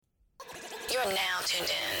You're now tuned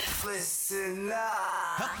in. Listen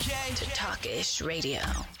up. Okay. To Talk-ish Radio.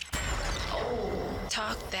 Oh,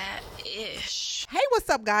 talk that ish. Hey, what's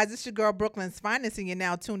up, guys? It's your girl, Brooklyn's Finest, and you're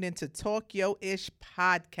now tuned into Talk Yo Ish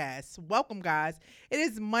podcast. Welcome, guys. It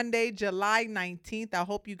is Monday, July 19th. I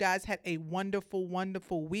hope you guys had a wonderful,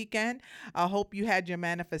 wonderful weekend. I hope you had your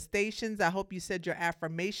manifestations. I hope you said your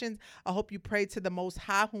affirmations. I hope you prayed to the Most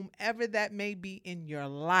High, whomever that may be in your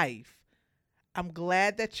life. I'm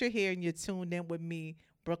glad that you're here and you're tuned in with me,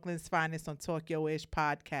 Brooklyn's Finest, on Talk Yo Ish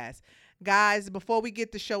podcast. Guys, before we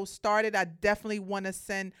get the show started, I definitely want to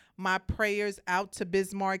send my prayers out to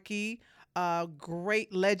Biz Markie, a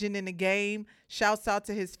great legend in the game. Shouts out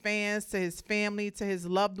to his fans, to his family, to his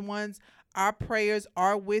loved ones. Our prayers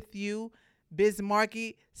are with you. Biz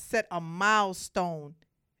Markie set a milestone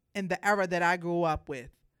in the era that I grew up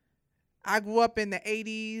with. I grew up in the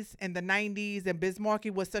 80s and the 90s, and Biz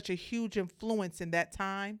Markie was such a huge influence in that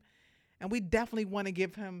time. And we definitely want to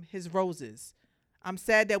give him his roses. I'm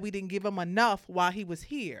sad that we didn't give him enough while he was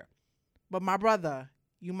here. But my brother,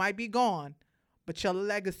 you might be gone, but your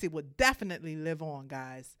legacy will definitely live on,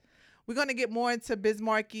 guys. We're going to get more into Biz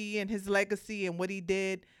Markie and his legacy and what he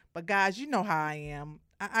did. But guys, you know how I am.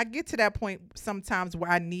 I get to that point sometimes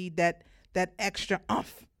where I need that extra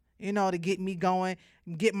umph, to get me going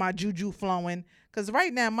and get my juju flowing. Because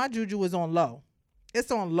right now, my juju is on low.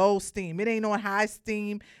 It's on low steam. It ain't on high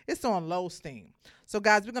steam. It's on low steam. So,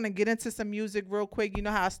 guys, we're going to get into some music real quick. You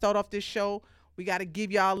know how I start off this show? We got to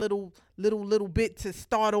give y'all a little bit to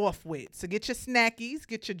start off with. So get your snackies,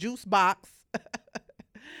 get your juice box.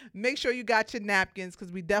 Make sure you got your napkins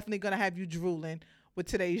because we definitely going to have you drooling with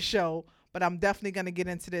today's show. But I'm definitely going to get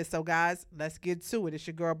into this. So, guys, let's get to it. It's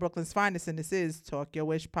your girl, Brooklyn's Finest, and this is Talk Your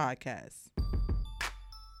Wish Podcast.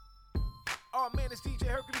 Oh man, it's DJ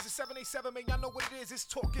Hercules at 787, man. Y'all know what it is. It's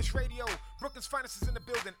Talk-ish Radio. Brooklyn's Finest is in the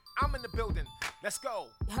building. I'm in the building. Let's go.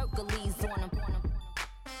 Hercules on him.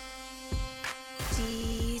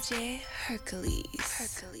 DJ Hercules.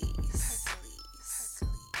 Hercules.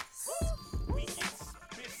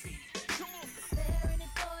 There any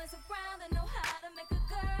boys around that know how to make a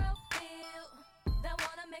girl feel? That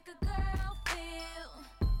wanna make a girl feel?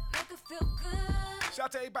 Make her feel good. Shout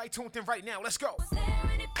out to everybody tuned in right now. Let's go. Was there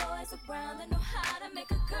any boys around that know how to make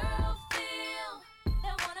a girl feel?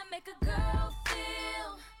 That wanna make a girl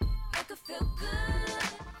feel? Make her feel good.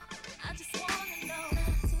 I just wanna know.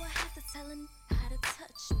 Do I have to tell him how to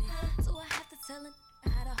touch me? Do I have to tell him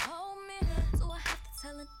how to hold me? Do I have to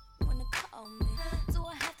tell him when to call me? Do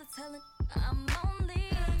I have to tell him I'm lonely?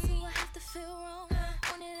 Do I have to feel wrong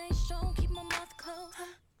when it ain't strong? Keep my mouth closed.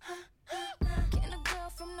 Can a girl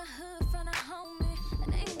from the hood find a homie?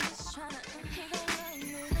 And ain't just tryna, he don't love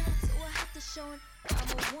me. Do I have to show him I'm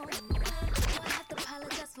a woman? Do I have to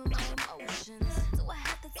apologize for my emotions? Do I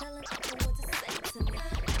have to tell him what to say to me?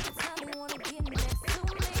 Every time he wanna get next to me.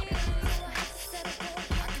 Do I have to set up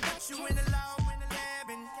I can put you in the law, in the lab,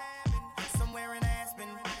 and somewhere in Aspen.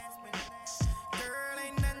 Girl,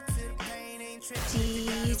 ain't nothing to the pain, ain't tripping.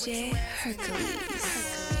 DJ Hercules.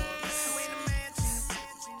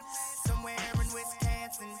 Somewhere in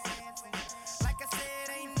Wisconsin. Like I said,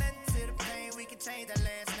 ain't nothing to the pain. We can change that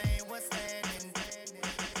last name. What's happening?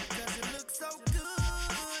 Cause it looks so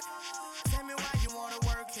good. Tell me why you wanna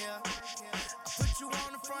work here. I put you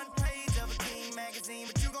on the front page of a King magazine,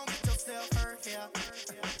 but you gon' get yourself hurt here.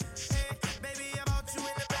 Hey, baby, I brought you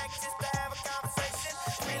in the back just to have a conversation.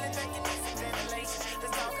 Really think you need some ventilation.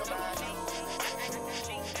 Let's talk about me.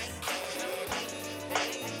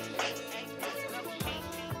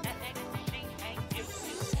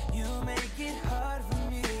 You make it hard for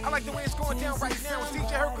me. I like the way it's going down right now. It's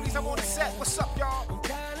DJ Hercules. I'm on the set. What's up, y'all?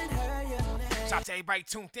 Calling her your name. Shout out to everybody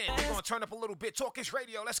tuned in. We're going to turn up a little bit. Talk-ish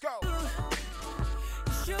Radio. Let's go.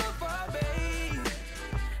 It's your fault, babe.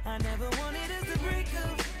 I never wanted us to break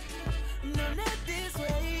up. No, not this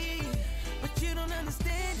way. But you don't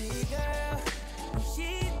understand it, girl. When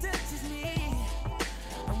she touches me,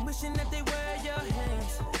 I'm wishing that they were your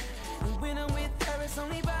hands. And when I'm with her, it's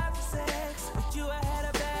only by the sex. With you, I had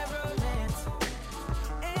a bad romance.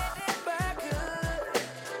 And if I could,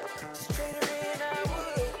 just trade her in, I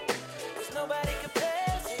would. 'Cause nobody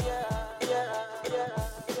compares to you.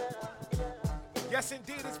 Yes,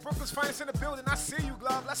 indeed. It's Brooklyn's Finest in the building. I see you,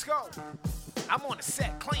 Glove. Let's go. I'm on the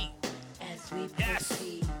set. Clean. As we Yes.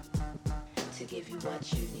 proceed to give you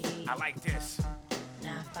what you need. I like this.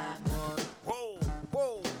 951.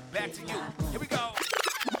 Whoa. Back to you. Here we go.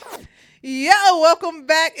 Yo, welcome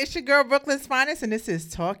back. It's your girl, Brooklyn's Finest, and this is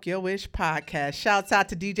Talk Your Wish podcast. Shouts out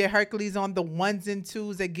to DJ Hercules on the ones and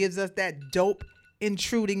twos that gives us that dope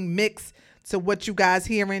intruding mix to what you guys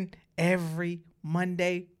hearing every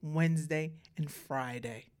Monday, Wednesday, and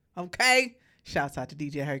Friday. Okay? Shouts out to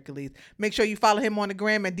DJ Hercules. Make sure you follow him on the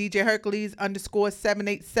gram at DJ Hercules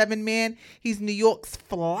 _787, man. He's New York's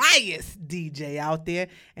flyest DJ out there.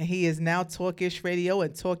 And he is now Talkish Radio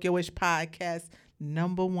and Talk-Yo-ish Podcast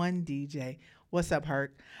 #1 DJ. What's up,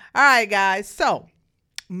 Herc? All right, guys. So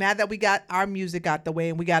now that we got our music out the way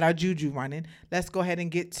and we got our juju running, let's go ahead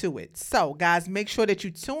and get to it. So, guys, make sure that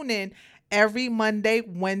you tune in every Monday,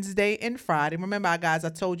 Wednesday, and Friday. Remember, guys, I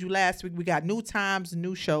told you last week we got new times,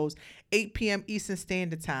 new shows, 8 p.m. Eastern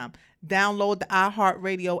Standard Time. Download the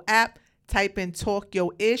iHeartRadio app, type in Talk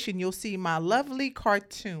Yo Ish, and you'll see my lovely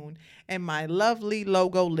cartoon and my lovely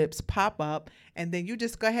logo lips pop up. And then you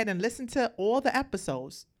just go ahead and listen to all the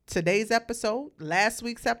episodes. Today's episode, last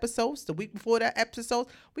week's episodes, the week before that episode.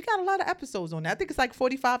 We got a lot of episodes on there. I think it's like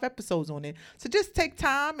 45 episodes on it. So just take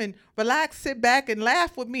time and relax, sit back, and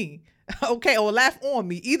laugh with me. Okay, or laugh on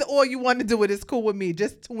me. Either or you want to do it, it's cool with me.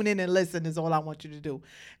 Just tune in and listen is all I want you to do.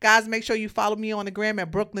 Guys, make sure you follow me on the gram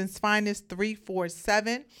at Brooklyn's Finest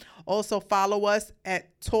 347. Also follow us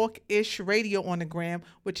at Talk-ish Radio on the gram,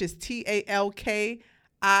 which is TalkIshH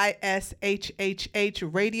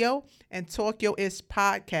Radio, and Talk-Yo-ish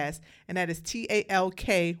Podcast, and that is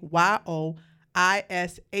TalkYoIshH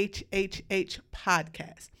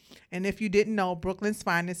Podcast. And if you didn't know, Brooklyn's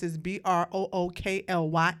Finest is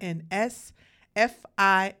BROOKLYNS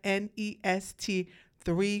FINEST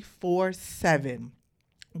 347.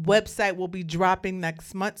 Website will be dropping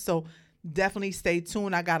next month, so definitely stay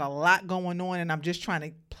tuned. I got a lot going on, and I'm just trying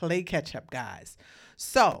to play catch up, guys.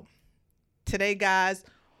 So today, guys,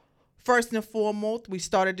 first and foremost, we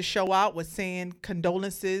started the show out with saying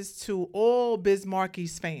condolences to all Biz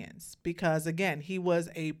Markie's fans because, again, he was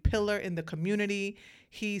a pillar in the community.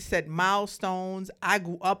 He set milestones. I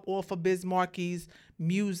grew up off of Biz Markie's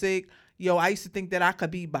music. Yo, I used to think that I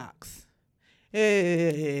could beatbox.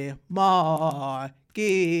 Hey, Markie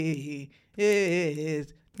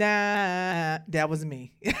is down. That was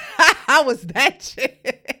me. I was that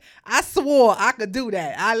shit. I swore I could do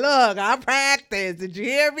that. I practiced. Did you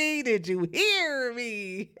hear me? Did you hear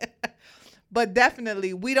me? But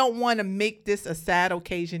definitely, we don't want to make this a sad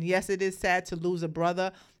occasion. Yes, it is sad to lose a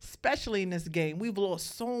brother, especially in this game. We've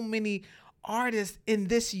lost so many artists in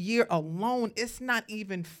this year alone. It's not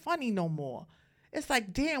even funny no more. It's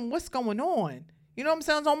like, damn, what's going on? You know what I'm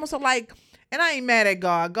saying? It's almost like, and I ain't mad at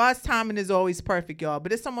God. God's timing is always perfect, y'all.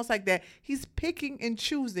 But it's almost like that. He's picking and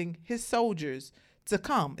choosing his soldiers to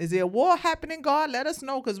come. Is there a war happening, God? Let us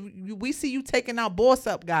know, because we see you taking our boss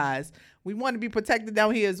up, guys. We want to be protected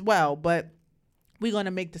down here as well. But we're going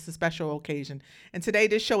to make this a special occasion. And today,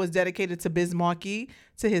 this show is dedicated to Biz Markie,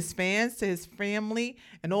 to his fans, to his family,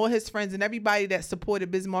 and all his friends, and everybody that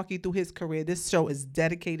supported Biz Markie through his career. This show is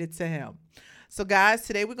dedicated to him. So, guys,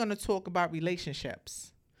 today we're going to talk about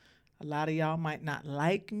relationships. A lot of y'all might not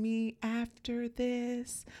like me after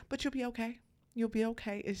this, but you'll be okay. You'll be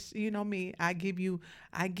okay. It's, you know me, I give you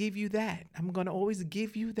that. I'm going to always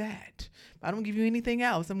give you that. If I don't give you anything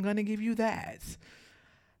else, I'm going to give you that.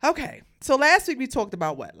 Okay, so last week we talked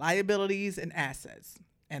about what? Liabilities and assets.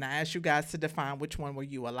 And I asked you guys to define which one were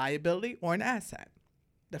you, a liability or an asset.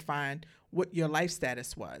 Define what your life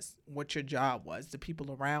status was, what your job was, the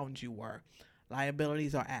people around you were.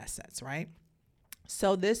 Liabilities or assets, right?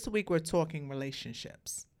 So this week we're talking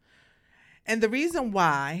relationships. And the reason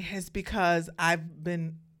why is because I've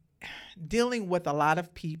been dealing with a lot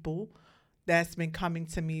of people that's been coming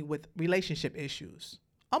to me with relationship issues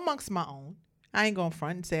amongst my own. I ain't going to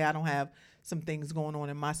front and say I don't have some things going on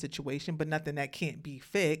in my situation, but nothing that can't be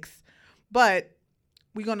fixed. But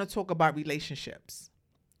we're going to talk about relationships.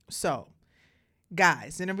 So,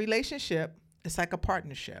 guys, in a relationship, it's like a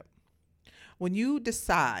partnership. When you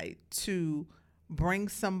decide to bring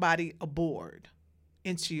somebody aboard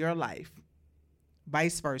into your life,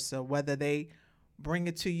 vice versa, whether they bring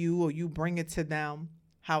it to you or you bring it to them,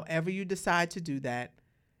 however you decide to do that,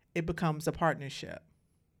 it becomes a partnership.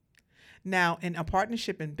 Now, in a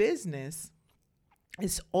partnership in business,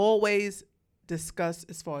 it's always discussed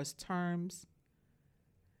as far as terms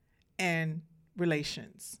and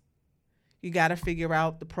relations. You got to figure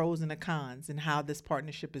out the pros and the cons and how this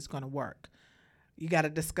partnership is going to work. You got to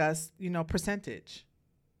discuss, percentage.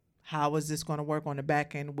 How is this going to work on the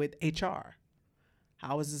back end with HR?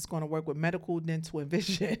 How is this going to work with medical, dental, and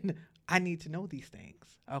vision? I need to know these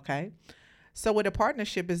things, okay? So with a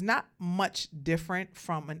partnership is not much different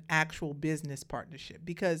from an actual business partnership,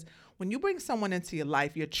 because when you bring someone into your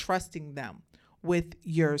life, you're trusting them with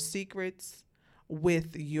your secrets,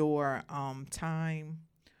 with your time,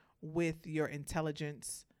 with your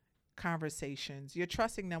intelligence, conversations. You're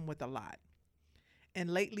trusting them with a lot. And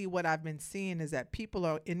lately, what I've been seeing is that people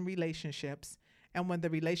are in relationships, and when the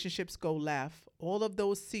relationships go left, all of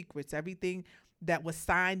those secrets, everything that was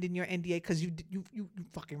signed in your NDA, because you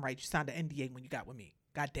fucking right, you signed an NDA when you got with me.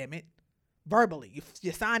 God damn it. Verbally,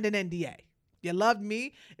 you signed an NDA. You loved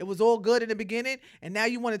me. It was all good in the beginning, and now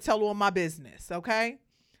you want to tell all my business, okay?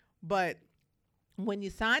 But when you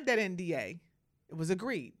signed that NDA, it was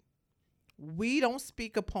agreed. We don't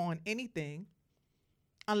speak upon anything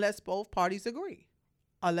unless both parties agree.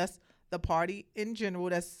 Unless the party in general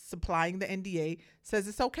that's supplying the NDA says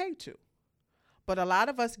it's okay to. But a lot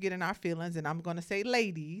of us get in our feelings, and I'm going to say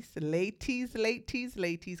ladies,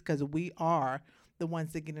 because we are the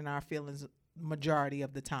ones that get in our feelings majority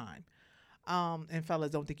of the time. And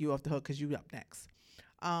fellas, don't think you off the hook because you up next.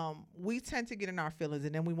 We tend to get in our feelings,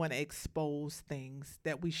 and then we want to expose things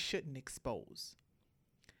that we shouldn't expose.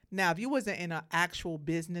 Now, if you wasn't in an actual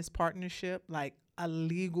business partnership, like a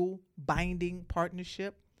legal binding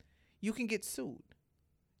partnership, you can get sued.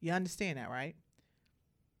 You understand that, right?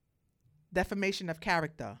 Defamation of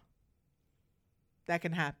character. That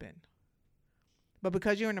can happen. But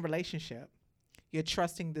because you're in a relationship, you're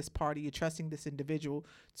trusting this party, you're trusting this individual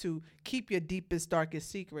to keep your deepest, darkest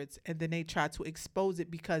secrets, and then they try to expose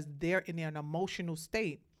it because they're in an emotional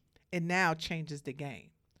state. It now changes the game.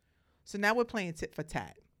 So now we're playing tit for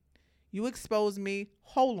tat. You expose me,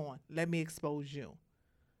 hold on, let me expose you.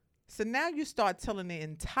 So now you start telling the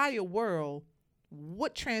entire world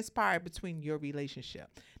what transpired between your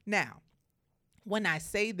relationship. Now, when I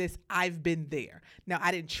say this, I've been there. Now,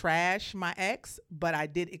 I didn't trash my ex, but I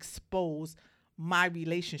did expose my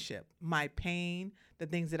relationship, my pain, the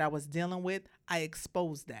things that I was dealing with. I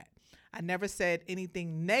exposed that. I never said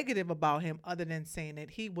anything negative about him other than saying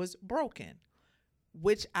that he was broken,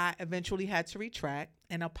 which I eventually had to retract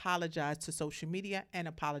and apologize to social media and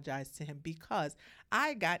apologize to him because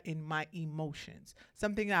I got in my emotions,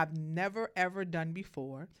 something I've never, ever done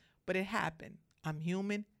before, but it happened. I'm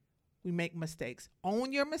human. We make mistakes.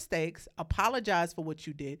 Own your mistakes, apologize for what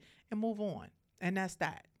you did, and move on. And that's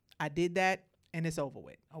that. I did that, and it's over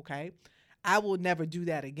with, okay? I will never do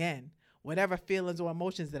that again. Whatever feelings or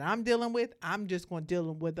emotions that I'm dealing with, I'm just going to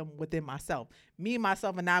deal with them within myself. Me,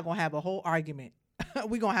 myself, and I going to have a whole argument.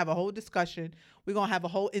 We're going to have a whole discussion. We're going to have a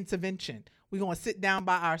whole intervention. We're going to sit down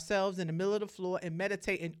by ourselves in the middle of the floor and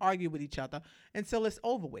meditate and argue with each other until it's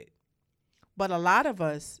over with. But a lot of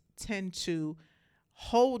us tend to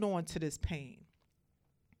hold on to this pain.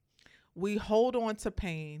 We hold on to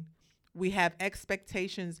pain. We have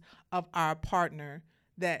expectations of our partner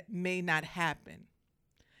that may not happen.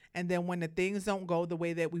 And then when the things don't go the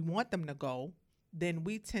way that we want them to go, then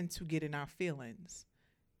we tend to get in our feelings.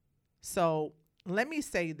 So let me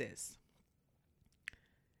say this.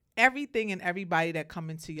 Everything and everybody that come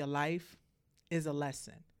into your life is a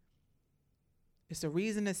lesson. It's a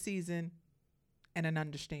reason, a season, and an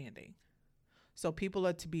understanding. So people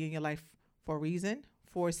are to be in your life for a reason,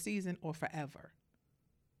 for a season, or forever.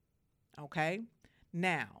 Okay?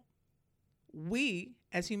 Now, we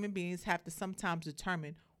as human beings have to sometimes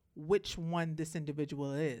determine which one this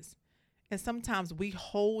individual is. And sometimes we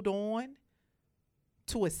hold on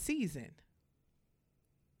to a season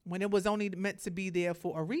when it was only meant to be there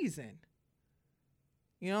for a reason.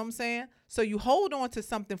 You know what I'm saying? So you hold on to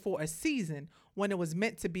something for a season when it was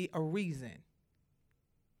meant to be a reason.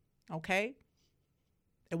 Okay?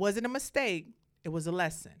 It wasn't a mistake. It was a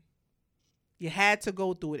lesson. You had to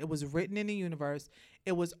go through it. It was written in the universe.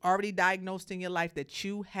 It was already diagnosed in your life that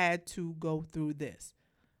you had to go through this.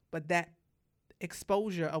 But that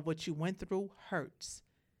exposure of what you went through hurts.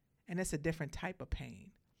 And it's a different type of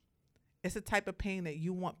pain. It's a type of pain that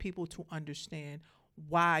you want people to understand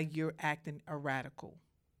why you're acting erratical.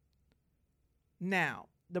 Now,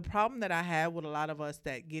 the problem that I have with a lot of us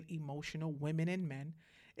that get emotional, women and men,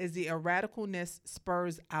 is the erraticalness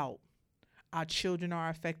spurs out. Our children are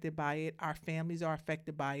affected by it. Our families are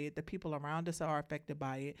affected by it. The people around us are affected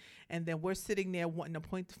by it. And then we're sitting there wanting to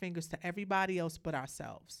point the fingers to everybody else but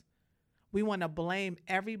ourselves. We want to blame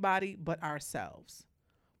everybody but ourselves.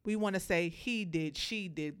 We want to say he did, she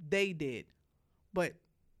did, they did. But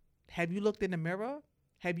have you looked in the mirror?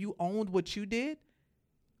 Have you owned what you did?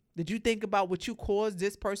 Did you think about what you caused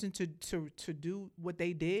this person to do what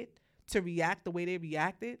they did? To react the way they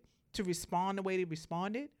reacted? To respond the way they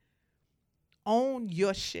responded? Own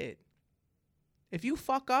your shit. If you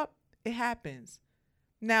fuck up, it happens.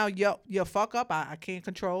 Now, your fuck up, I can't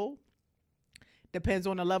control. Depends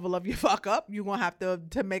on the level of your fuck up. You're going to have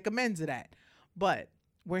to make amends of that. But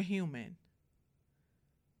we're human.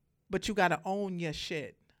 But you got to own your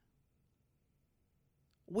shit.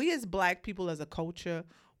 We as black people, as a culture,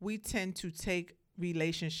 we tend to take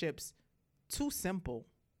relationships too simple.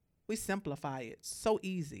 We simplify it. So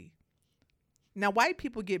easy. Now, white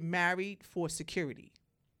people get married for security.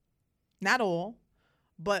 Not all,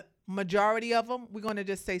 but majority of them, we're going to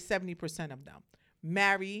just say 70% of them,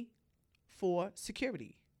 marry for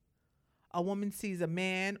security. A woman sees a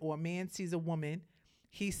man or a man sees a woman.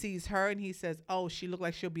 He sees her and he says, oh, she looks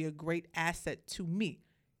like she'll be a great asset to me.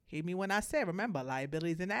 Hear me when I said, remember,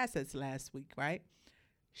 liabilities and assets last week, right?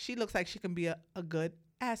 She looks like she can be a good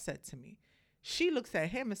asset to me. She looks at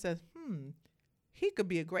him and says, he could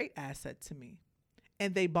be a great asset to me.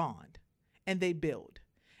 And they bond and they build.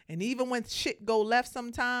 And even when shit go left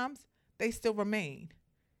sometimes, they still remain.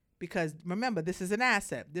 Because remember, this is an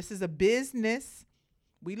asset. This is a business.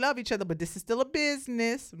 We love each other, but this is still a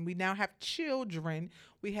business. And we now have children.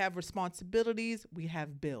 We have responsibilities. We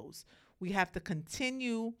have bills. We have to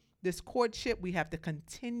continue this courtship. We have to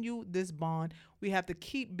continue this bond. We have to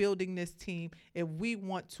keep building this team if we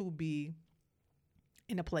want to be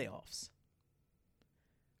in the playoffs.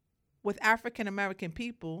 With African American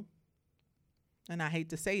people, and I hate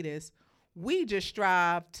to say this, we just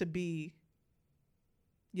strive to be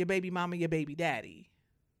your baby mama, your baby daddy.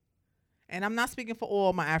 And I'm not speaking for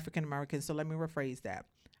all my African Americans, so let me rephrase that.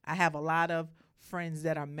 I have a lot of friends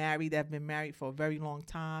that are married, that have been married for a very long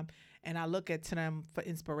time, and I look at them for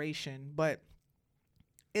inspiration, but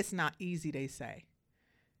it's not easy, they say.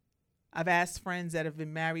 I've asked friends that have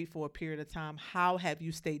been married for a period of time, how have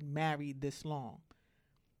you stayed married this long?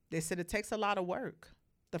 They said it takes a lot of work.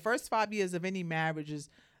 The first 5 years of any marriage is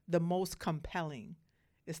the most compelling.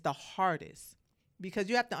 It's the hardest because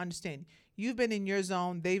you have to understand, you've been in your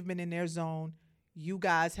zone, they've been in their zone. You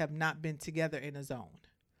guys have not been together in a zone.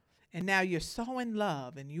 And now you're so in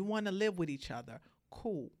love and you want to live with each other.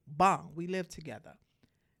 Cool. Bang. We live together.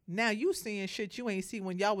 Now you seeing shit you ain't see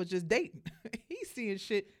when y'all was just dating. He's seeing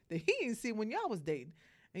shit that he ain't see when y'all was dating.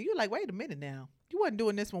 And you're like, wait a minute now. You wasn't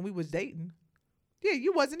doing this when we was dating. Yeah,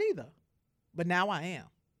 you wasn't either. But now I am.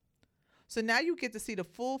 So now you get to see the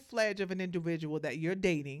full fledged of an individual that you're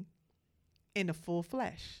dating in the full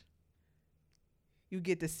flesh. You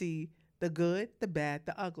get to see the good, the bad,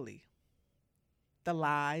 the ugly, the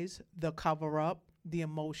lies, the cover up, the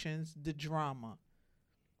emotions, the drama.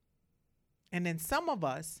 And then some of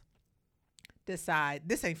us decide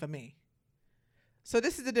this ain't for me. So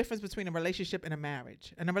this is the difference between a relationship and a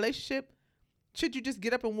marriage. In a relationship, should you just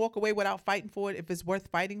get up and walk away without fighting for it if it's worth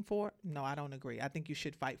fighting for? No, I don't agree. I think you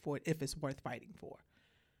should fight for it if it's worth fighting for.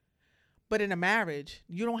 But in a marriage,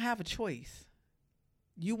 you don't have a choice.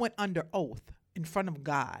 You went under oath in front of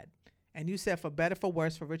God. And you said, for better, for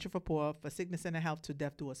worse, for richer, for poor, for sickness and health, to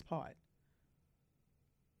death do us part.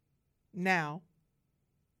 Now,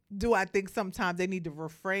 do I think sometimes they need to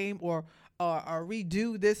reframe or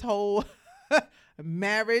redo this whole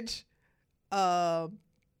marriage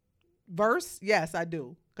verse? Yes, I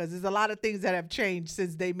do. Because there's a lot of things that have changed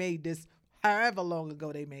since they made this, however long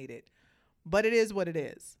ago they made it. But it is what it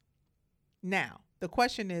is. Now, the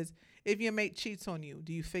question is, if your mate cheats on you,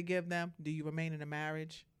 do you forgive them? Do you remain in a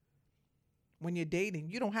marriage? When you're dating,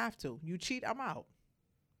 you don't have to. You cheat, I'm out.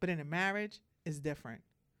 But in a marriage, it's different.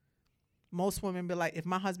 Most women be like, if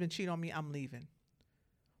my husband cheat on me, I'm leaving.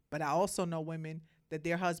 But I also know women that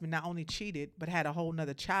their husband not only cheated, but had a whole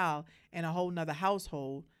nother child and a whole nother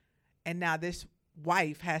household. And now this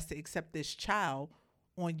wife has to accept this child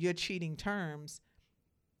on your cheating terms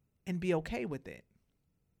and be okay with it.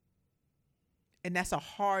 And that's a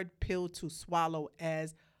hard pill to swallow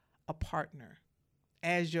as a partner,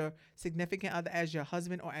 as your significant other, as your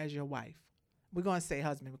husband or as your wife. We're going to say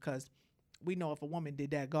husband because we know if a woman did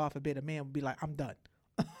that, God forbid, a man would be like, I'm done.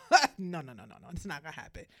 No. It's not going to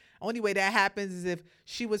happen. Only way that happens is if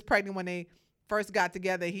she was pregnant when they first got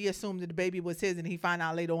together, he assumed that the baby was his and he found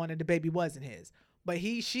out later on that the baby wasn't his. But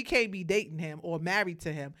she can't be dating him or married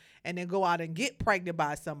to him and then go out and get pregnant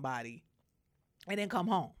by somebody and then come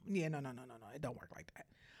home. Yeah, no. It don't work like that.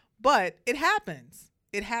 But it happens.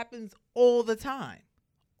 It happens all the time.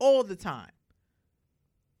 All the time.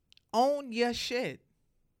 Own your shit.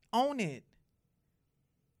 Own it.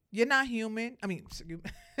 You're not human. I mean,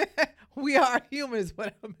 we are humans,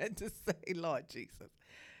 what I meant to say, Lord Jesus.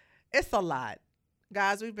 It's a lot.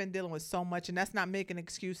 Guys, we've been dealing with so much, and that's not making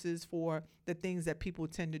excuses for the things that people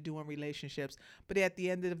tend to do in relationships. But at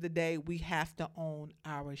the end of the day, we have to own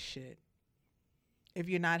our shit. If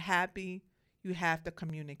you're not happy, you have to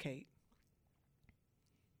communicate.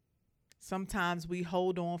 Sometimes we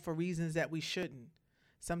hold on for reasons that we shouldn't.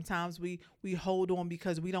 Sometimes we hold on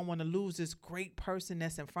because we don't want to lose this great person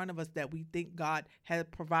that's in front of us that we think God has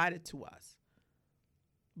provided to us.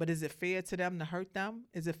 But is it fair to them to hurt them?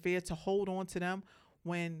 Is it fair to hold on to them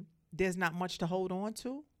when there's not much to hold on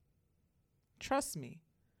to? Trust me.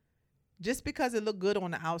 Just because it look good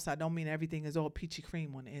on the outside don't mean everything is all peachy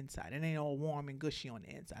cream on the inside. It ain't all warm and gushy on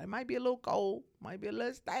the inside. It might be a little cold, might be a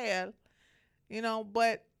little stale,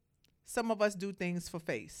 but some of us do things for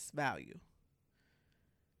face value.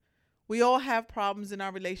 We all have problems in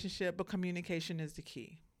our relationship, but communication is the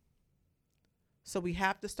key. So we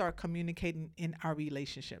have to start communicating in our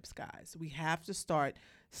relationships, guys. We have to start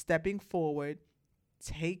stepping forward,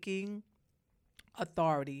 taking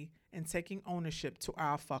authority, and taking ownership to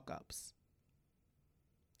our fuck-ups.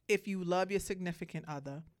 If you love your significant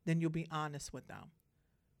other, then you'll be honest with them.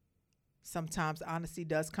 Sometimes honesty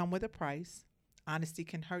does come with a price. Honesty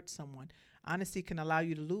can hurt someone. Honesty can allow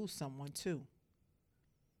you to lose someone too.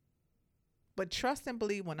 But trust and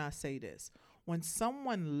believe when I say this. When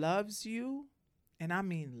someone loves you, and I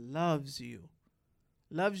mean loves you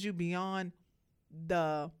beyond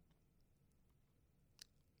the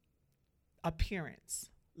appearance,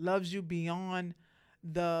 loves you beyond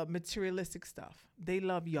the materialistic stuff. They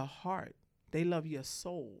love your heart. They love your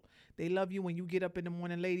soul. They love you when you get up in the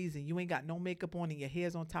morning, ladies, and you ain't got no makeup on and your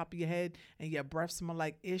hair's on top of your head and your breath smell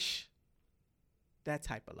like ish. That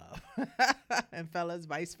type of love. And fellas,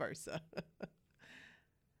 vice versa.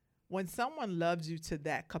 When someone loves you to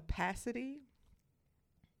that capacity,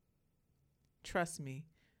 trust me,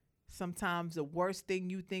 sometimes the worst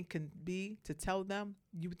thing you think can be to tell them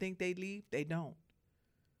you think they leave, they don't.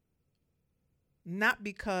 Not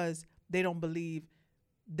because they don't believe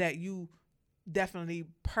that you definitely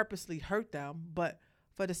purposely hurt them, but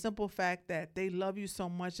for the simple fact that they love you so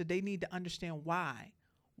much that they need to understand why.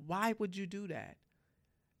 Why would you do that?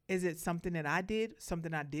 Is it something that I did,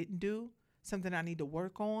 something I didn't do, something I need to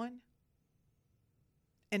work on?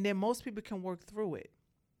 And then most people can work through it.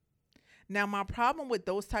 Now, my problem with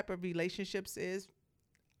those type of relationships is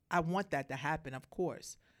I want that to happen, of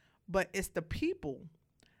course. But it's the people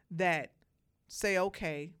that say,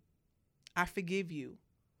 okay, I forgive you.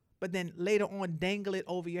 But then later on, dangle it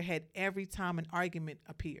over your head every time an argument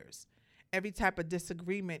appears. Every type of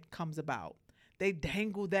disagreement comes about. They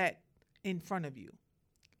dangle that in front of you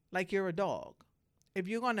like you're a dog. If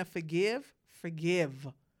you're going to forgive, forgive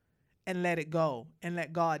and let it go and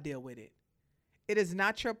let God deal with it. It is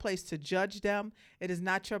not your place to judge them. It is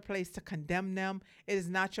not your place to condemn them. It is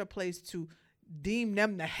not your place to deem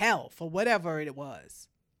them to hell for whatever it was.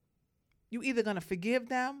 You either going to forgive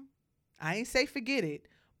them. I ain't say forget it,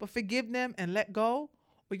 but forgive them and let go,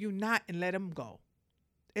 or you not and let them go.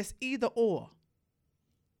 It's either or.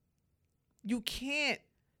 You can't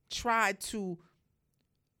try to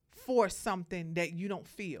force something that you don't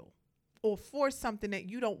feel or force something that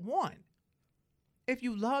you don't want. If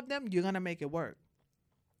you love them, you're going to make it work.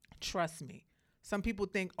 Trust me. Some people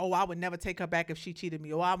think, oh, I would never take her back if she cheated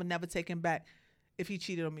me, or I would never take him back if he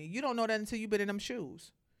cheated on me. You don't know that until you've been in them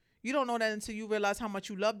shoes. You don't know that until you realize how much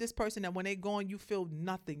you love this person, that when they gone, you feel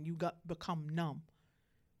nothing. You become numb.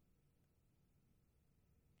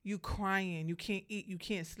 You crying. You can't eat. You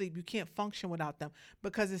can't sleep. You can't function without them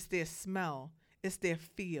because it's their smell. It's their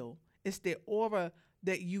feel. It's their aura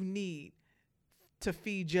that you need to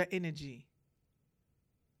feed your energy.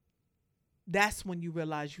 That's when you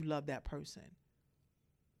realize you love that person.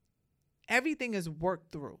 Everything is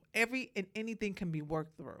worked through. Anything can be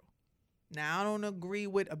worked through. Now, I don't agree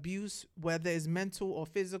with abuse, whether it's mental or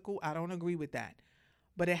physical. I don't agree with that.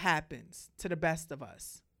 But it happens to the best of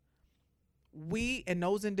us. We and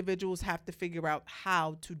those individuals have to figure out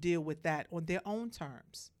how to deal with that on their own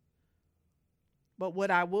terms. But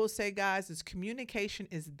what I will say, guys, is communication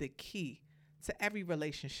is the key to every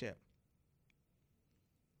relationship.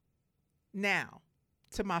 Now,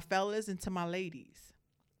 to my fellas and to my ladies,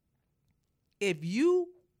 if you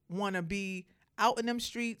want to be out in them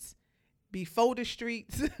streets, be for the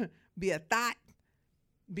streets, be a thought,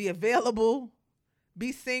 be available,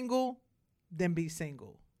 be single, then be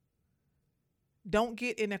single. Don't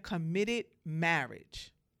get in a committed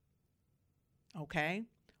marriage, okay,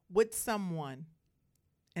 with someone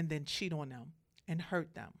and then cheat on them and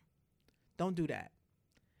hurt them. Don't do that.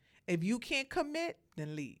 If you can't commit,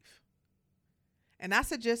 then leave. And I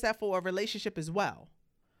suggest that for a relationship as well.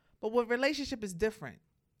 But with relationship is different.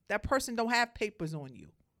 That person don't have papers on you.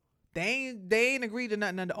 They ain't agreed to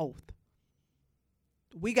nothing under oath.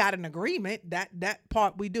 We got an agreement, that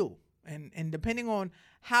part we do. And depending on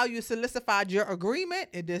how you solidified your agreement,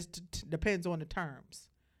 it just depends on the terms.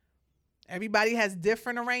 Everybody has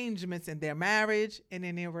different arrangements in their marriage and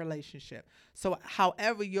in their relationship. So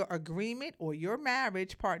however your agreement or your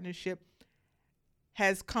marriage partnership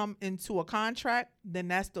has come into a contract, then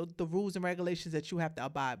that's the rules and regulations that you have to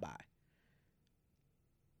abide by.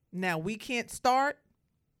 Now, we can't start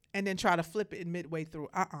and then try to flip it in midway through.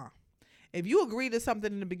 If you agree to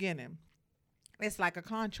something in the beginning, it's like a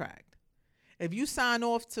contract. If you sign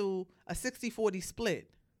off to a 60-40 split,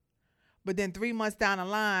 but then 3 months down the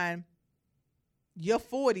line, your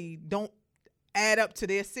 40 don't add up to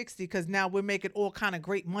their 60 because now we're making all kind of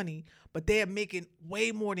great money, but they're making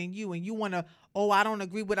way more than you, and you want to, I don't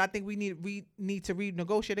agree with, I think we need to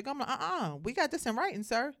renegotiate it. I'm like, we got this in writing,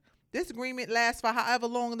 sir. This agreement lasts for however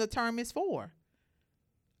long the term is for.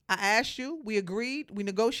 I asked you, we agreed, we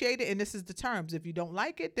negotiated, and this is the terms. If you don't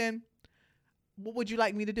like it, then what would you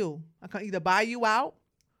like me to do? I can either buy you out,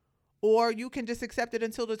 or you can just accept it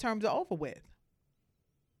until the terms are over with.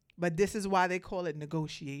 But this is why they call it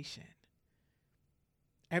negotiation.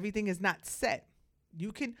 Everything is not set.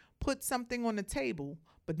 You can put something on the table,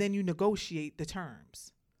 but then you negotiate the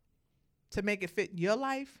terms to make it fit your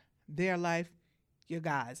life, their life, your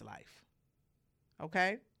guy's life.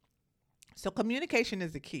 Okay? So communication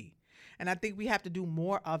is the key. And I think we have to do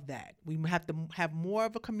more of that. We have to have more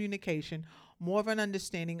of a communication, more of an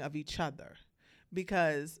understanding of each other,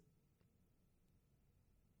 because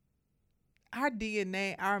our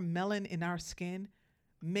DNA, our melanin in our skin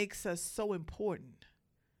makes us so important.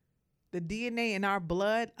 The DNA in our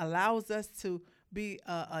blood allows us to be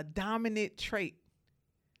a dominant trait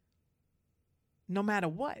no matter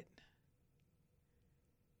what.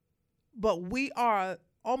 But we are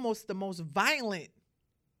almost the most violent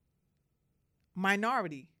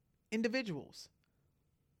minority individuals.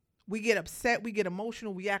 We get upset, we get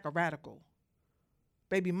emotional, we act radical.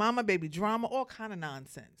 Baby mama, baby drama, all kind of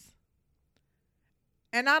nonsense.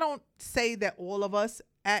 And I don't say that all of us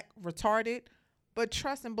act retarded, but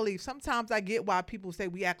trust and believe. Sometimes I get why people say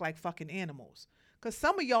we act like fucking animals. Because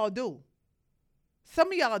some of y'all do.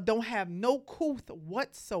 Some of y'all don't have no couth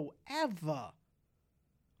whatsoever.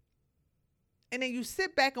 And then you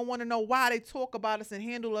sit back and want to know why they talk about us and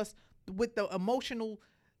handle us with the emotional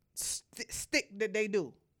stick that they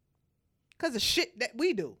do. Because of shit that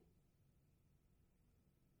we do.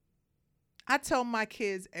 I tell my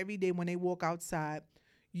kids every day when they walk outside,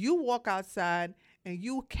 you walk outside and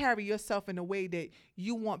you carry yourself in a way that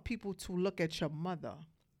you want people to look at your mother.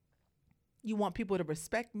 You want people to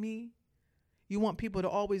respect me. You want people to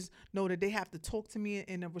always know that they have to talk to me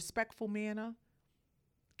in a respectful manner.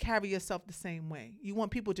 Carry yourself the same way. You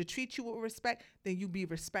want people to treat you with respect, then you be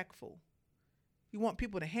respectful. You want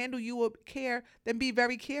people to handle you with care, then be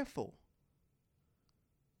very careful.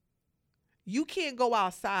 You can't go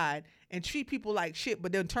outside and treat people like shit,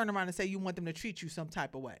 but then turn around and say you want them to treat you some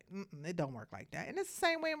type of way. It don't work like that. And it's the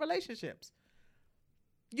same way in relationships.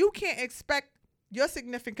 You can't expect your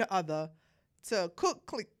significant other to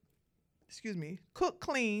cook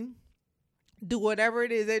clean, do whatever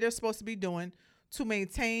it is that they're supposed to be doing to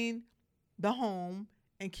maintain the home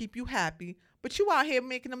and keep you happy. But you out here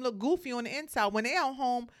making them look goofy on the inside when they out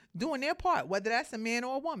home doing their part, whether that's a man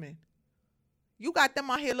or a woman. You got them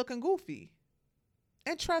out here looking goofy.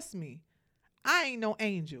 And trust me, I ain't no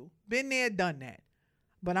angel. Been there, done that.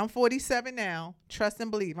 But I'm 47 now. Trust and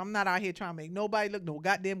believe. I'm not out here trying to make nobody look no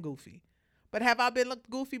goddamn goofy. But have I been looked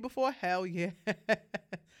goofy before? Hell yeah.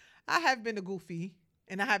 I have been a goofy,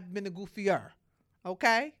 and I have been a goofier.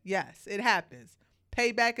 Okay? Yes, it happens.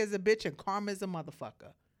 Payback is a bitch and karma is a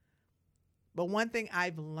motherfucker. But one thing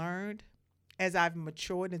I've learned as I've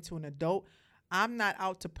matured into an adult, I'm not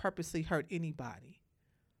out to purposely hurt anybody.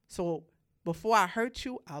 So before I hurt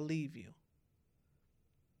you, I'll leave you.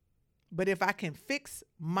 But if I can fix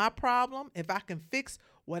my problem, if I can fix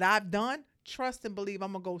what I've done, trust and believe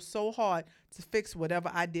I'm going to go so hard to fix whatever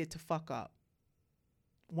I did to fuck up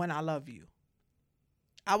when I love you.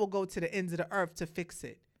 I will go to the ends of the earth to fix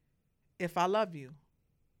it if I love you.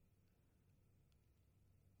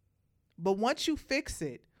 But once you fix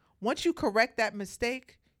it, once you correct that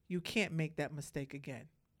mistake, you can't make that mistake again.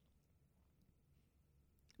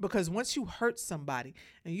 Because once you hurt somebody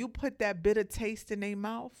and you put that bitter taste in their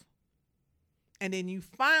mouth, and then you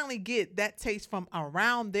finally get that taste from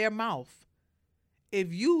around their mouth,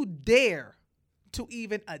 if you dare to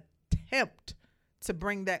even attempt to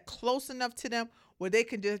bring that close enough to them where they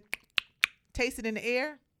can just taste it in the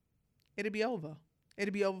air, it'll be over.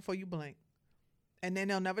 It'll be over before you blink. And then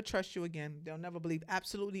they'll never trust you again. They'll never believe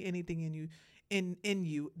absolutely anything in you, in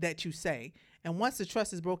you that you say. And once the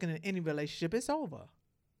trust is broken in any relationship, it's over.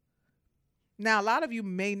 Now, a lot of you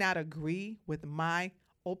may not agree with my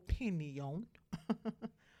opinion,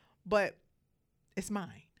 but it's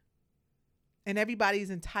mine. And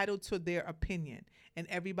everybody's entitled to their opinion, and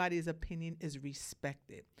everybody's opinion is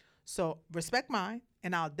respected. So respect mine,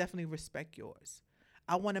 and I'll definitely respect yours.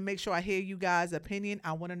 I want to make sure I hear you guys' opinion.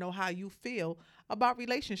 I want to know how you feel about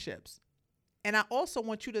relationships. And I also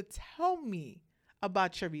want you to tell me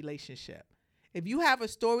about your relationship. If you have a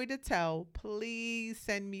story to tell, please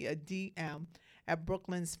send me a DM at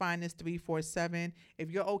Brooklyn's Finest 347. If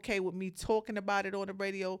you're okay with me talking about it on the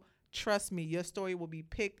radio, trust me, your story will be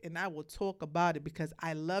picked and I will talk about it because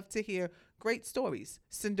I love to hear great stories.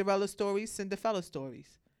 Cinderella stories, Cinderella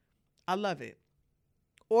stories. I love it.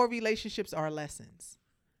 All relationships are lessons.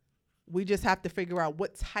 We just have to figure out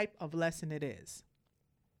what type of lesson it is.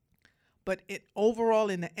 But overall,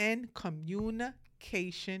 in the end,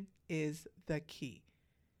 communication is the key.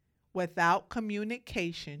 Without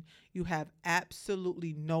communication, you have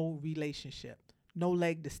absolutely no relationship, no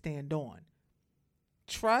leg to stand on.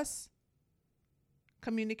 Trust,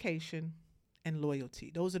 communication, and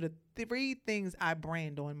loyalty. Those are the 3 things I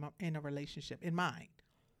brand on in a relationship, in mine.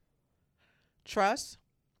 Trust,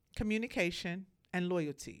 communication, and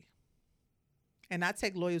loyalty. And I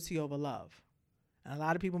take loyalty over love. And a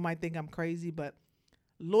lot of people might think I'm crazy, but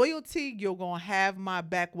loyalty, you're going to have my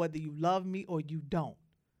back whether you love me or you don't.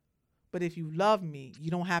 But if you love me,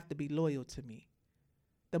 you don't have to be loyal to me.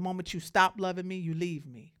 The moment you stop loving me, you leave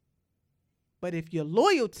me. But if you're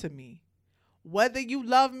loyal to me, whether you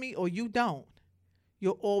love me or you don't,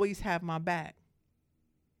 you'll always have my back.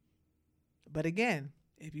 But again,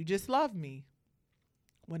 if you just love me,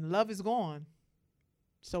 when love is gone,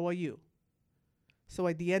 so are you. So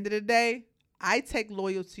at the end of the day, I take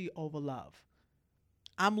loyalty over love.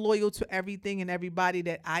 I'm loyal to everything and everybody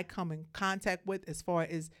that I come in contact with as far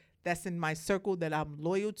as that's in my circle that I'm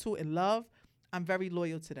loyal to and love. I'm very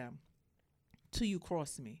loyal to them till you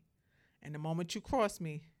cross me. And the moment you cross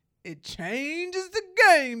me, it changes the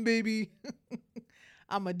game, baby.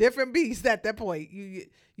 I'm a different beast at that point. You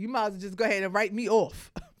might as well just go ahead and write me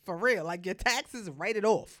off. For real. Like your taxes, write it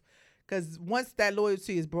off. Because once that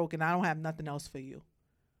loyalty is broken, I don't have nothing else for you.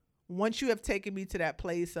 Once you have taken me to that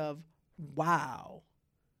place of, wow,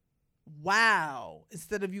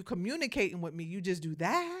 instead of you communicating with me, you just do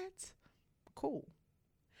that? Cool.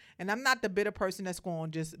 And I'm not the bitter person that's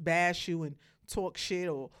going to just bash you and talk shit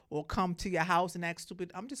or come to your house and act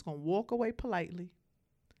stupid. I'm just going to walk away politely,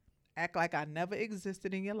 act like I never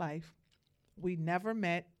existed in your life. We never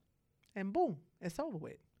met, and boom, it's over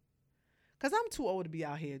with. Because I'm too old to be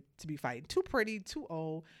out here to be fighting. Too pretty, too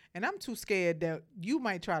old, and I'm too scared that you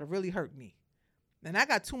might try to really hurt me. And I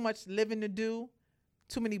got too much living to do,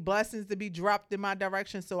 too many blessings to be dropped in my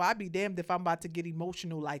direction, so I'd be damned if I'm about to get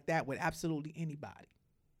emotional like that with absolutely anybody.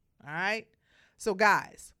 All right? So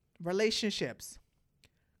guys, relationships,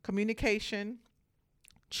 communication,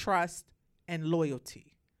 trust, and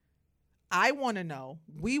loyalty. I want to know,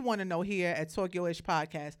 we want to know here at Talk Your Ish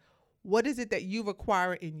Podcast, what is it that you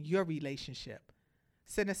require in your relationship?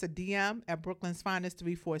 Send us a DM at Brooklyn's Finest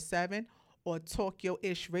 347 or Talk Your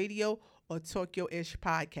Ish Radio or Talk Your Ish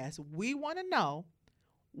Podcast. We want to know,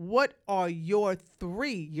 what are your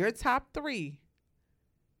top 3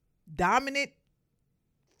 dominant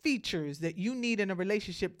features that you need in a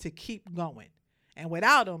relationship to keep going? And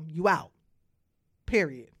without them, you out.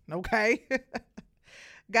 Period. Okay?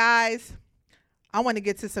 Guys, I want to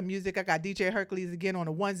get to some music. I got DJ Hercules again on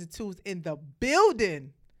the 1s and 2s in the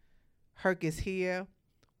building. Herc is here.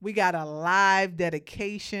 We got a live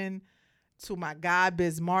dedication to my guy,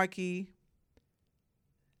 Biz Markie.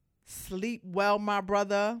 Sleep well, my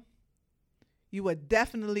brother. You are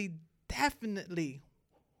definitely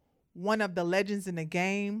one of the legends in the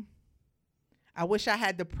game. I wish I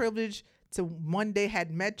had the privilege to one day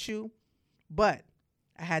had met you, but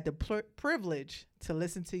I had the privilege to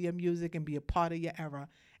listen to your music and be a part of your era,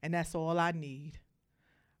 and that's all I need.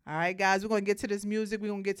 All right, guys, we're going to get to this music. We're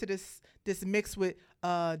going to get to this mix with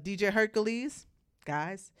DJ Hercules.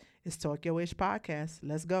 Guys, it's Talk Your Ish Podcast.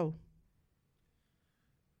 Let's go.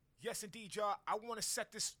 Yes, indeed, y'all. I want to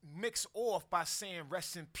set this mix off by saying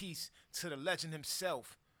rest in peace to the legend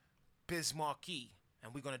himself, Biz Markie,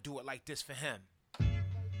 and we're going to do it like this for him.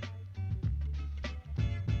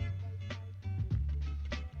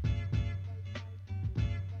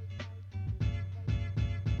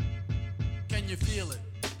 Can you feel it?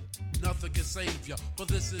 Nothing can save you, but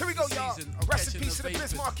this is Here we go, the y'all. season of Rest in catching peace the to the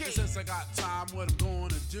Biz vapors. Markie. And since I got time, what I'm going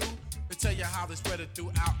to do to tell you how they spread it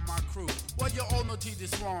throughout my crew. Well, you all know T.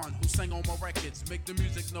 Swan, who sang on my records. Make the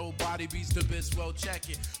music nobody beats the Biz. Well, check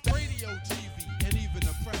it. Radio, TV, and even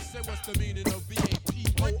the press say what's the meaning of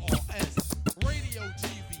VAPORS. Radio,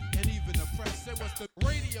 TV, and even the press say what's the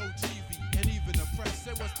radio, TV, and even the press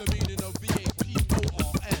say what's the meaning of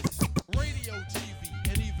VAPORS. Radio, TV,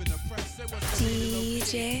 and even the press say what's the meaning of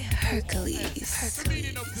DJ Hercules. the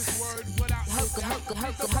meaning of this word without Welcome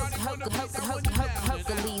Hercules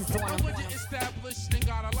on 'em. And when you're established and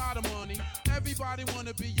got a lot of money, everybody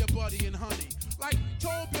wanna be your buddy and honey. Like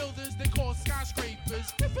tall buildings they call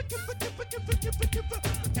skyscrapers.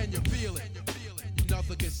 And you feel it.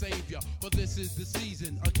 Nothing can save ya, but this is the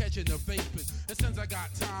season of catching the vapors. And since I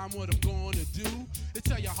got time, what I'm gonna do is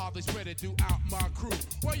tell you how they spread it throughout my crew.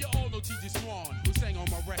 Well, you all know T.J. Swan, who sang on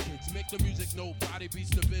my records. Make the music nobody beats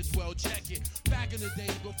the biz, well, check it. Back in the day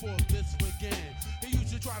before this began, he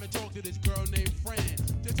used to try to talk to this girl named Fran.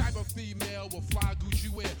 The type of female with fly Gucci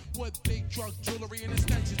wear, with big truck jewelry and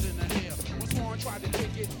extensions in her hair. When Swan tried to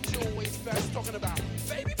kick it, she always best talking about,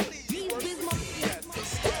 baby, please. Yes,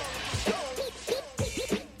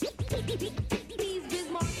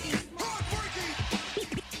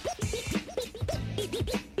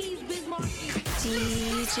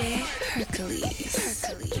 DJ Hercules.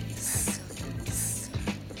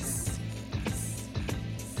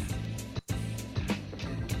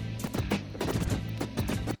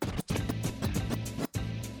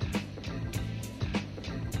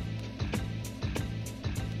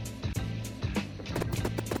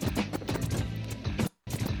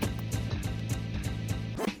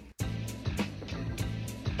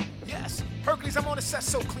 Yes, Hercules, I'm on the set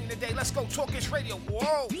so clean today. Let's go Talkish Radio.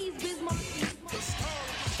 Whoa.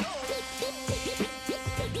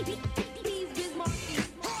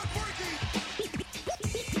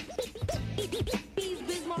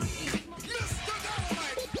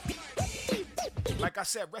 Like I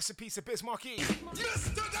said, recipes to Biz Markie.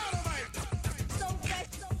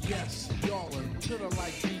 yes, y'all are to the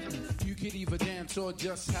like beating. You can either dance or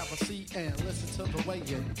just have a seat and listen to the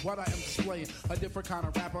weigh-in. What I am displaying, a different kind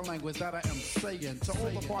of rapper language that I am saying. To all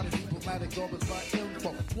the party people, Matic Garbage by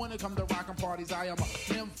info. When it come to rockin' parties, I am a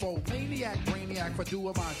nympho. Maniac, brainiac for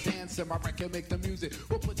doing my dancing. My record make the music,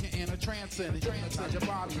 will put you in a trance and hypnotize your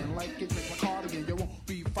body. And like it, make my cardigan. You won't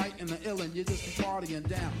be fighting the illin', you just be partying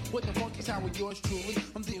down. With the funky sound with yours truly,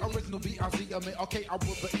 I'm the original B.I.Z. I mean, okay, I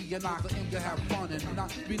will the E and I the aim to have fun and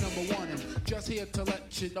not be number one. And just here to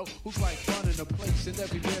let you know who's like running the place. And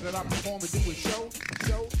everywhere that I perform and do a show,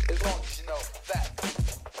 as long as you know that.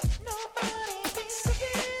 Nobody beats the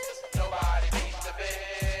biz. Nobody beats the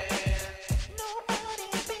biz. Nobody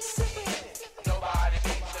beats the biz. Nobody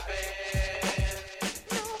beats the biz.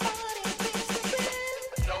 Nobody beats the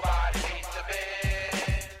biz. Nobody beats the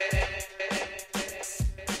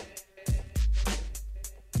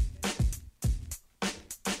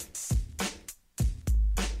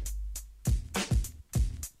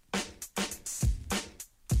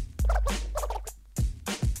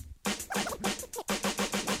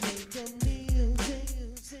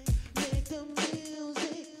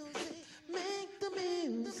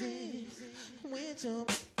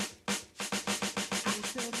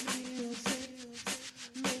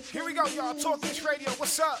Here we go, y'all. Talkish Radio.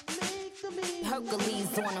 What's up?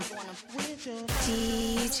 Hercules on him.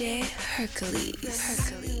 DJ Hercules.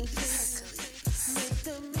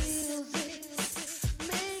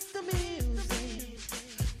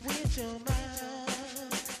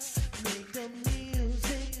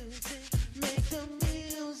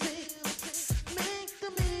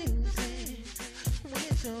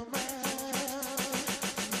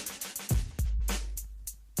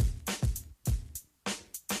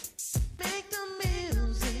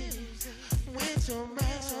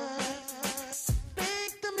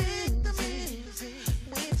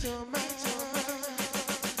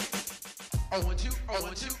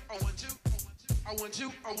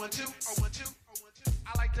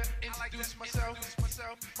 I like to introduce myself.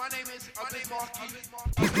 My name is Biz Markie.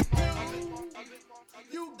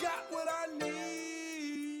 You got what I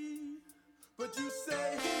need, but you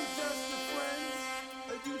say he's just a friend.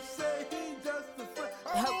 You say he's just a friend.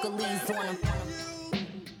 Hercules on him.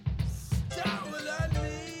 Got what I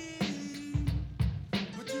need,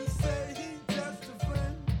 but you say he's just a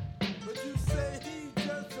friend. But you say he's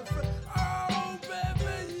just a friend. Oh,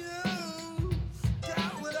 baby, you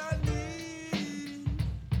got what I need,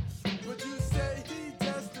 but you say he's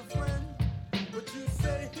just a friend. But you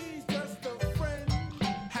say he's just a friend.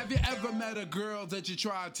 Have you ever met a girl that you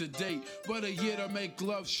tried to date, but a year to make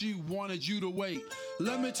love she wanted you to wait?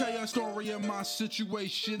 Let me tell you a story of my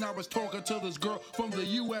situation. I was talking to this girl from the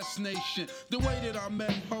U.S. nation. The way that I met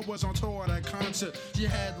her was on tour at a concert. She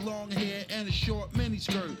had long hair and a short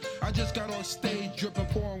miniskirt. I just got on stage dripping,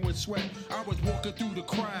 pouring with sweat. I was walking through the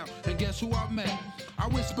crowd, and guess who I met? I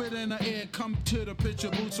whispered in her ear, come to the picture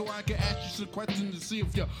booth so I can ask you some questions to see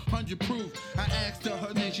if you're 100 proof. I asked her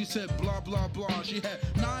her name, she said blah, blah, blah. She had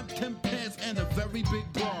 9, 10 pants and a very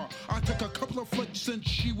big bra. I took a couple of flicks since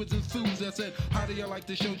she was enthused. I said, how do you like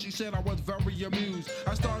the show, she said I was very amused.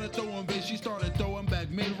 I started throwing bass, she started throwing back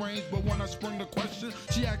mid-range. But when I sprung the question,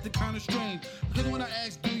 she acted kind of strange. Because when I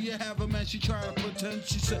asked, do you have a man, she tried to pretend.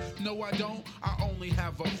 She said, no, I don't. I only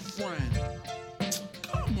have a friend.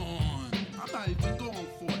 Come on. I'm not even going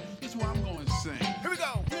for it. This is what I'm going to sing. Here we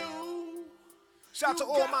go. Shout out to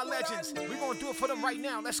all my legends. We're going to do it for them right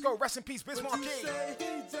now. Let's go. Rest in peace, Biz Markie. You say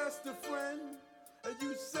he just a friend, and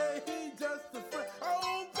you say he just a friend.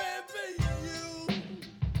 Oh, baby, you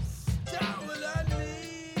got what I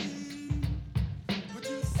need. But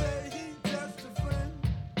you say he just a friend,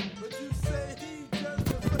 but you say he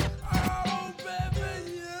just a friend. Oh, baby,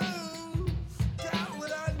 you got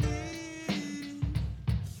what I need.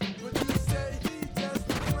 But you say he just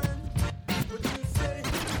a friend, but you say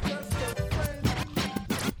he just a friend.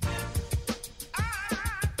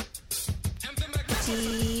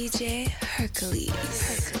 DJ Hercules.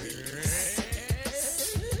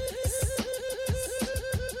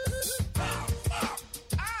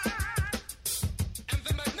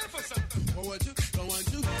 What would you? Go on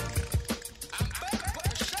to?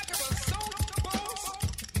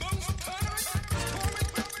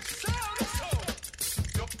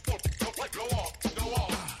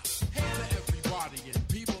 Hey to everybody and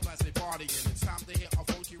people that say partying. It's time to hear a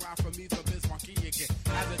funky rhyme from me, the Biz Markie again.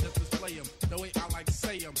 As I just display 'em, the way I like to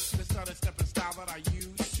say 'em. This other stepping style that I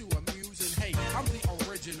use to amuse. And hey, I'm the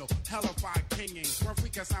original, hellified kinging. One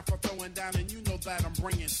freak I sign for throwing down, and you know that I'm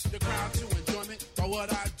bringing the crowd to enjoyment. But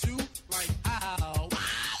what I do, like, ow,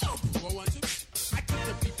 wow, what I do? I keep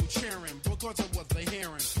the people cheering because of what they're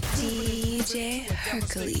hearing. DJ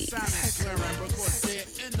Hercules.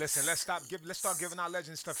 Listen, let's start giving our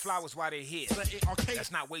legends the flowers while they're here.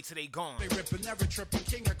 Let's not wait till they gone. They ripping, never tripping,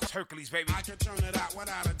 king of It's Hercules, baby. I can turn it out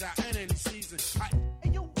without a doubt in any season.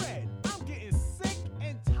 Hey, yo, Red, I'm getting sick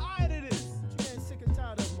and tired of this. What you getting sick and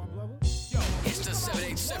tired of, my brother? Yo, It's the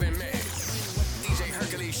 787 man. DJ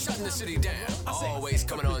Hercules shutting the city down. Always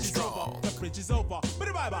coming on strong. The bridge is over.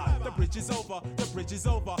 Bye-bye. The bridge is over. The bridge is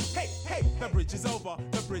over. Hey, hey, the bridge is over.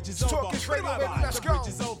 The bridge is over. Talk is radio, baby. Bye-bye. Let's The go. bridge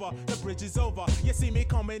is over. The bridge is over. You see me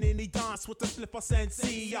coming in the dance with the flipper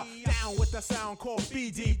sensei. Down with the sound called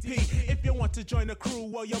BDP. If you want to join the crew,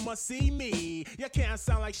 well, you must see me. You can't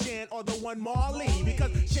sound like Shan or the one Marley.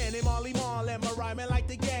 Because Shan and Marley Marlin are rhyming like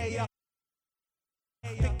the gay.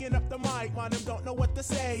 Picking up the mic, man, them don't know what to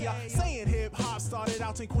say. Saying hip hop started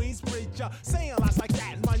out in Queensbridge. Saying lots like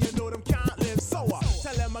that, man, you know them can't live. So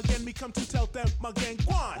tell them again, me come to tell them again.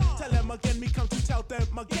 Go on. Tell them again, me come to tell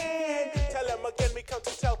them again. Tell them again, me come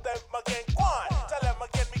to tell them again. Go on. Tell them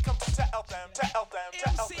again, me come to tell them. Tell them.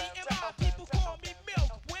 Tell them. MCMI, people call me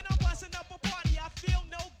Milk. When I'm busting up a party, I feel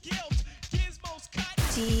no guilt. Gizmos cut.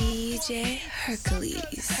 DJ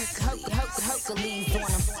Hercules. Hercules on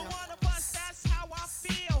them. One of us, that's how I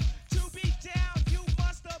feel. To be down, you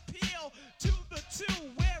must appeal to the two.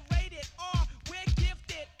 We're rated R, we're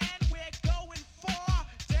gifted, and we're going far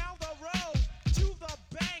down the road to the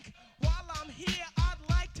bank. While I'm here, I'd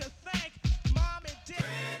like to thank Mom and Dad.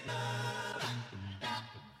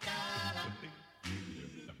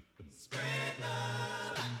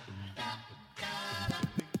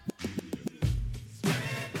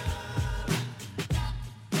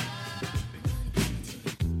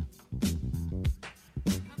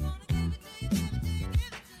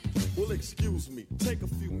 Well, excuse me, take a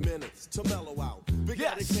few minutes to mellow out. Big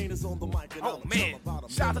Yes. Daddy Kane is on the mic and Oh, I'ma man. tell about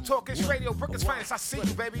a Shout out to man Talk Ish who Radio, won Brooklyn's a finest. I see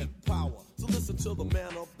you, baby. and power. So listen to the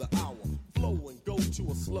man of the hour. Flow and go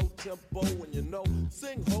to a slow tempo, and you know,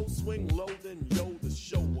 sing ho, swing low, then yo, the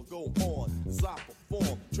show will go on as I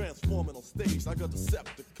perform, transforming on stage like a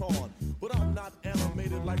Decepticon. But I'm not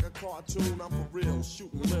animated like a cartoon. I'm for real,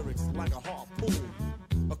 shooting lyrics like a harpoon.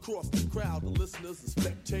 Across the crowd, the listeners and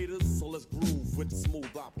spectators. So let's groove with the smooth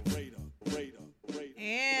operator.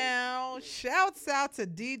 And shouts out to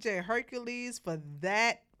DJ Hercules for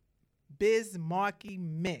that Biz Markie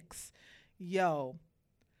mix. Yo,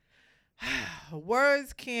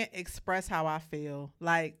 words can't express how I feel.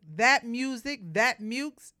 Like that music, that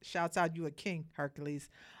mukes, shouts out, you a king, Hercules.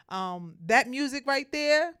 That music right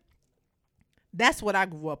there, that's what I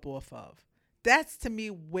grew up off of. That's to me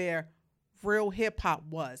where real hip hop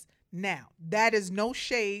was. Now, that is no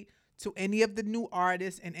shade to any of the new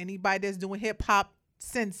artists and anybody that's doing hip hop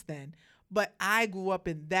since then. But I grew up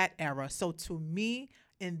in that era. So to me,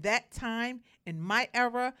 in that time, in my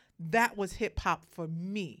era, that was hip hop for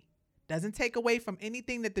me. Doesn't take away from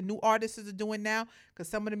anything that the new artists are doing now, because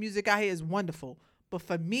some of the music out here is wonderful. But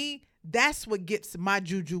for me, that's what gets my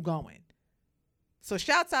juju going. So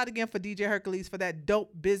shouts out again for DJ Hercules for that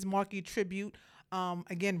dope Biz Markie tribute.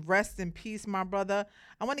 Again, rest in peace, my brother.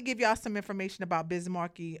 I want to give y'all some information about Biz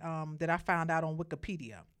Markie that I found out on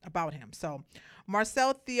Wikipedia about him. So,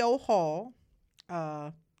 Marcel Theo Hall,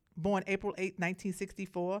 born April 8,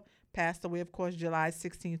 1964, passed away, of course, July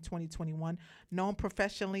 16, 2021. Known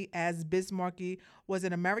professionally as Biz Markie, was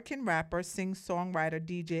an American rapper, singer-songwriter,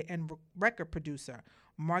 DJ, and record producer.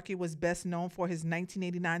 Markie was best known for his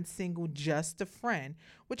 1989 single Just a Friend,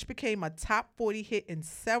 which became a top 40 hit in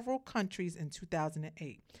several countries in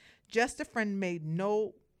 2008. Just a Friend made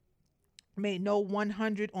no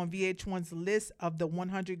 100 on VH1's list of the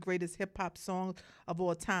 100 greatest hip-hop songs of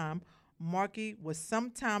all time. Markie was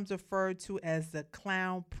sometimes referred to as the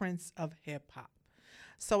Clown Prince of hip-hop.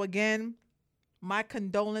 So again, my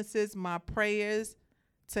condolences, my prayers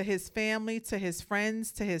to his family, to his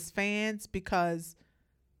friends, to his fans, because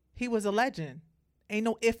he was a legend. Ain't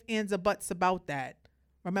no ifs, ands, or buts about that.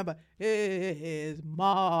 Remember, is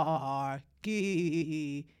Markie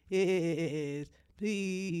is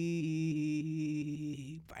the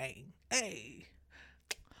bang. Hey.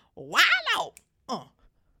 Wow.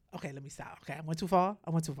 Okay, let me stop. Okay, I went too far.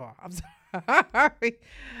 I'm sorry.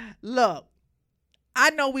 Look, I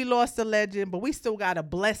know we lost a legend, but we still got to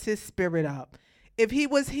bless his spirit up. If he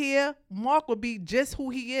was here, Mark would be just who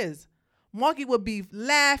he is. Markie would be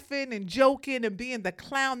laughing and joking and being the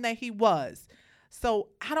clown that he was. So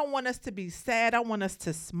I don't want us to be sad. I want us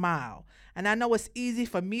to smile. And I know it's easy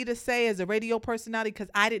for me to say as a radio personality because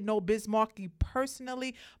I didn't know Biz Markie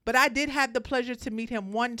personally, but I did have the pleasure to meet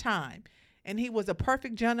him one time. And he was a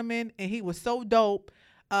perfect gentleman, and he was so dope.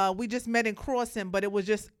 We just met in Crossing, but it was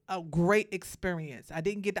just a great experience. I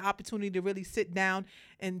didn't get the opportunity to really sit down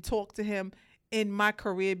and talk to him in my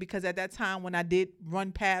career because at that time when I did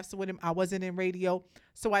run paths with him, I wasn't in radio,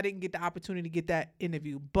 so I didn't get the opportunity to get that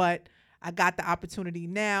interview. But I got the opportunity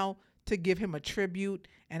now to give him a tribute,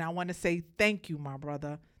 and I want to say thank you, my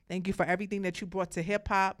brother. Thank you for everything that you brought to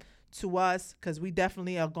hip-hop, to us, because we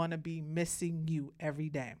definitely are going to be missing you every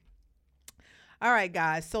day. All right,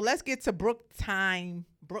 guys, so let's get to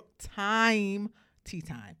tea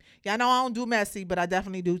time. Y'all know I don't do messy, but I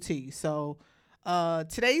definitely do tea. So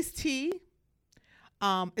today's tea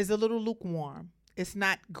is a little lukewarm. It's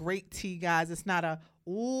not great tea, guys. It's not a,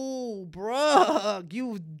 ooh, bruh,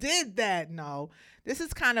 you did that. No, this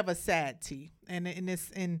is kind of a sad tea. And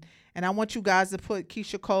I want you guys to put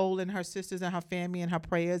Keisha Cole and her sisters and her family in her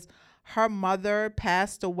prayers. Her mother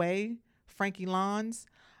passed away, Frankie Lons.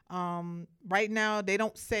 Right now, they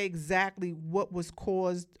don't say exactly what was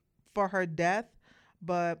caused for her death,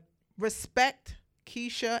 but respect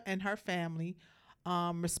Keisha and her family.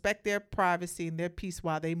 Respect their privacy and their peace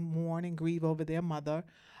while they mourn and grieve over their mother.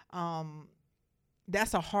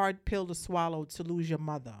 That's a hard pill to swallow, to lose your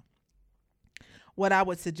mother. What I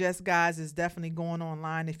would suggest, guys, is definitely going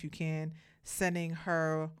online if you can, sending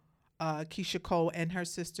her, Keisha Cole and her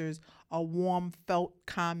sisters, a warm felt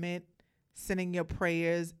comment, sending your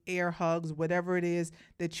prayers, air hugs, whatever it is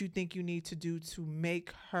that you think you need to do to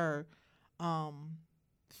make her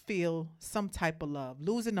feel some type of love.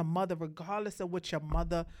 Losing a mother, regardless of what your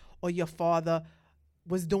mother or your father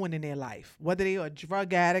was doing in their life, whether they are a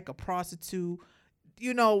drug addict, a prostitute,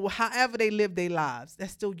 you know, however they live their lives,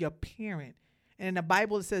 that's still your parent. And in the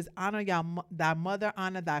Bible, it says, honor thy mother,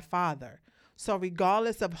 honor thy father. So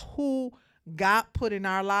regardless of who God put in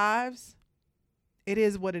our lives, it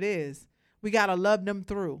is what it is. We got to love them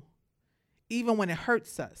through, even when it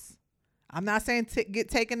hurts us. I'm not saying get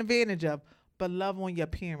taken advantage of, but love on your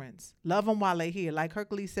parents. Love them while they're here. Like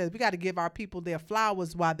Hercules says, we got to give our people their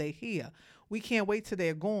flowers while they're here. We can't wait till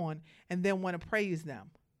they're gone and then want to praise them.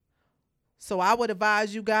 So I would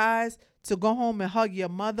advise you guys to go home and hug your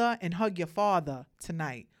mother and hug your father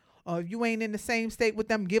tonight. Or if you ain't in the same state with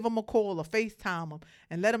them, give them a call or FaceTime them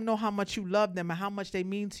and let them know how much you love them and how much they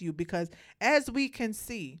mean to you. Because as we can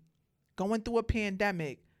see, going through a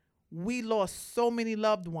pandemic, we lost so many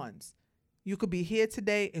loved ones. You could be here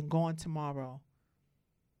today and gone tomorrow.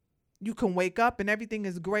 You can wake up and everything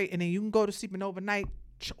is great, and then you can go to sleep and overnight,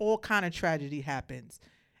 all kind of tragedy happens.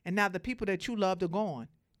 And now the people that you loved are gone,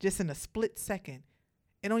 just in a split second.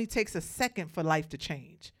 It only takes a second for life to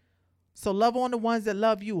change. So love on the ones that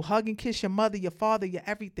love you. Hug and kiss your mother, your father, your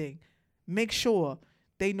everything. Make sure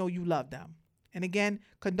they know you love them. And again,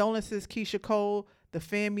 condolences, Keisha Cole, the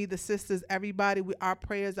family, the sisters, everybody. Our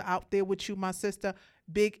prayers are out there with you, my sister.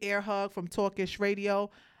 Big air hug from Talkish Radio.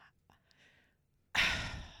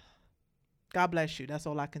 God bless you. That's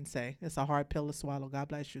all I can say. It's a hard pill to swallow. God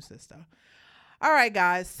bless you, sister. All right,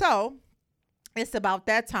 guys. So it's about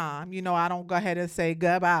that time. You know, I don't go ahead and say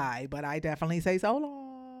goodbye, but I definitely say so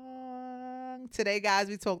long. Today, guys,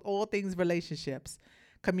 we talk all things relationships.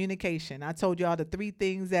 Communication. I told y'all the 3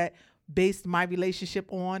 things that based my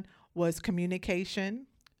relationship on was communication,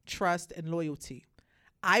 trust, and loyalty.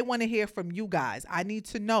 I want to hear from you guys. I need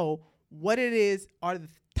to know what it is are the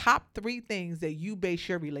top 3 things that you base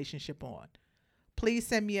your relationship on. Please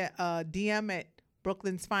send me a DM at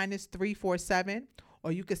Brooklyn's Finest 347,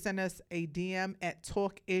 or you can send us a DM at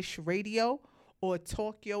Talk-ish Radio or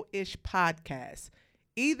Tokyo-ish Podcast.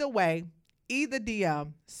 Either way, either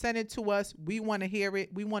DM, send it to us. We want to hear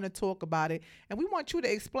it. We want to talk about it. And we want you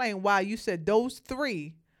to explain why you said those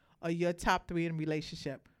 3 are your top 3 in a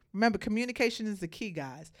relationship. Remember, communication is the key,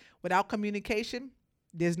 guys. Without communication,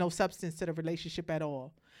 there's no substance to the relationship at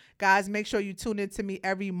all. Guys, make sure you tune in to me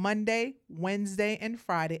every Monday, Wednesday, and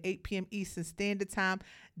Friday, 8 p.m. Eastern Standard Time.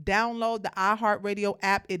 Download the iHeartRadio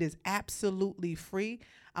app. It is absolutely free.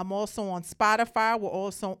 I'm also on Spotify. We're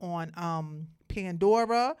also on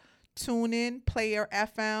Pandora, TuneIn, Player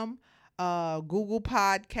FM, Google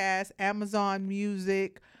Podcasts, Amazon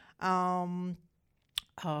Music. I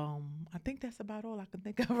think that's about all I can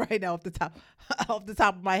think of right now off the top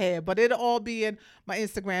of my head. But it'll all be in my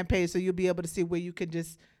Instagram page, so you'll be able to see where you can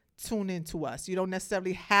just tune in to us. You don't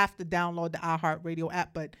necessarily have to download the iHeartRadio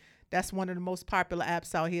app, but that's one of the most popular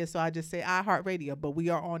apps out here. So I just say iHeartRadio, but we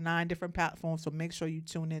are on 9 different platforms. So make sure you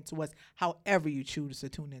tune in to us however you choose to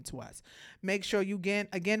tune in to us. Make sure you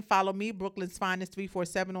again follow me, Brooklyn's Finest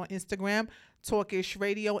 347 on Instagram, Talk-ish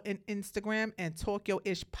Radio on Instagram, and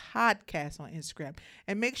Tokyo-ish Podcast on Instagram.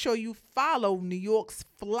 And make sure you follow New York's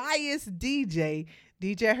flyest DJ,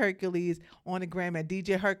 DJ Hercules, on the gram at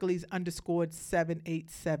DJ Hercules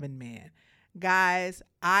 _787, man. Guys,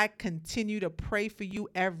 I continue to pray for you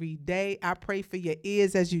every day. I pray for your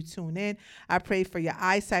ears as you tune in. I pray for your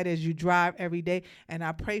eyesight as you drive every day. And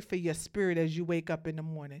I pray for your spirit as you wake up in the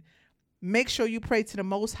morning. Make sure you pray to the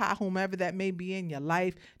Most High, whomever that may be in your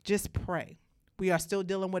life. Just pray. We are still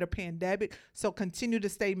dealing with a pandemic, so continue to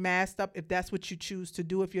stay masked up if that's what you choose to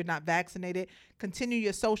do. If you're not vaccinated, continue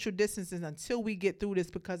your social distances until we get through this,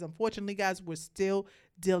 because unfortunately, guys, we're still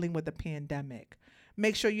dealing with a pandemic.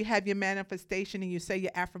 Make sure you have your manifestation and you say your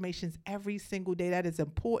affirmations every single day. That is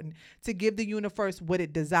important to give the universe what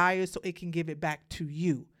it desires so it can give it back to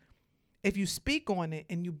you. If you speak on it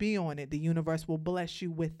and you be on it, the universe will bless you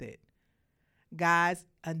with it. Guys,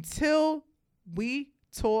 until we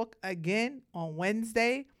talk again on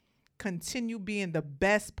Wednesday, continue being the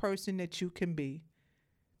best person that you can be.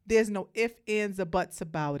 There's no ifs, ands, or buts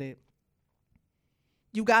about it.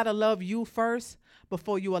 You got to love you first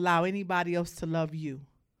before you allow anybody else to love you.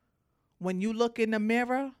 When you look in the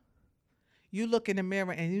mirror,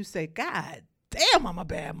 and you say, God damn, I'm a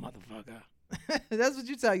bad motherfucker. That's what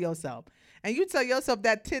you tell yourself. And you tell yourself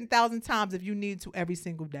that 10,000 times if you need to every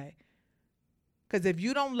single day. Because if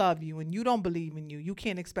you don't love you and you don't believe in you, you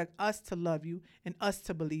can't expect us to love you and us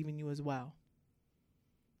to believe in you as well.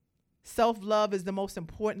 Self-love is the most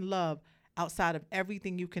important love outside of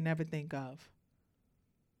everything you can ever think of.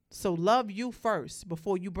 So love you first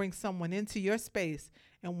before you bring someone into your space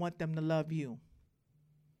and want them to love you.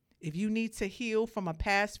 If you need to heal from a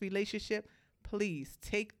past relationship, please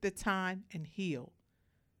take the time and heal.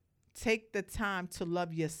 Take the time to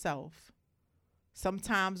love yourself.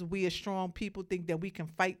 Sometimes we as strong people think that we can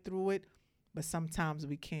fight through it, but sometimes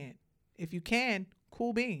we can't. If you can,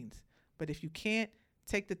 cool beans. But if you can't,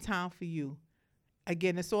 take the time for you.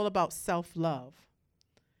 Again, it's all about self-love.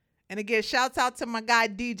 And again, shouts out to my guy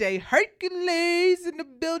DJ Hercules in the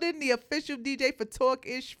building, the official DJ for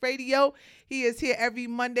Talk-ish Radio. He is here every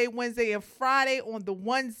Monday, Wednesday, and Friday on the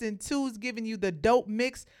 1s and 2s, giving you the dope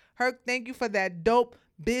mix. Herc, thank you for that dope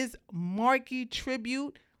Biz Markie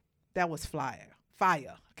tribute. That was fire. I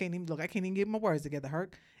can't even get my words together,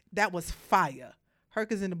 Herc. That was fire.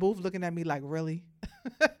 Herc is in the booth looking at me like, really?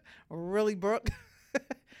 Really, Brooke?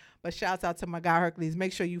 But shouts out to my guy Hercules.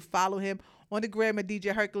 Make sure you follow him on the gram at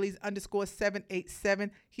DJ Hercules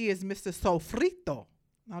 _787. He is Mr. Sofrito.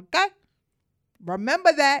 Okay?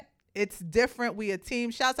 Remember that. It's different. We a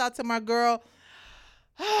team. Shouts out to my girl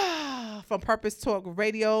from Purpose Talk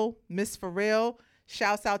Radio, Miss Pharrell.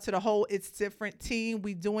 Shouts out to the whole It's Different team.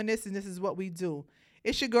 We doing this, and this is what we do.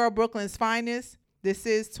 It's your girl, Brooklyn's Finest. This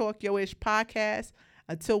is Tokyo-ish Podcast.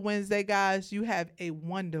 Until Wednesday, guys, you have a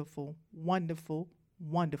wonderful, wonderful,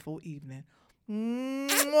 wonderful evening.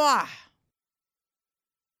 Mwah!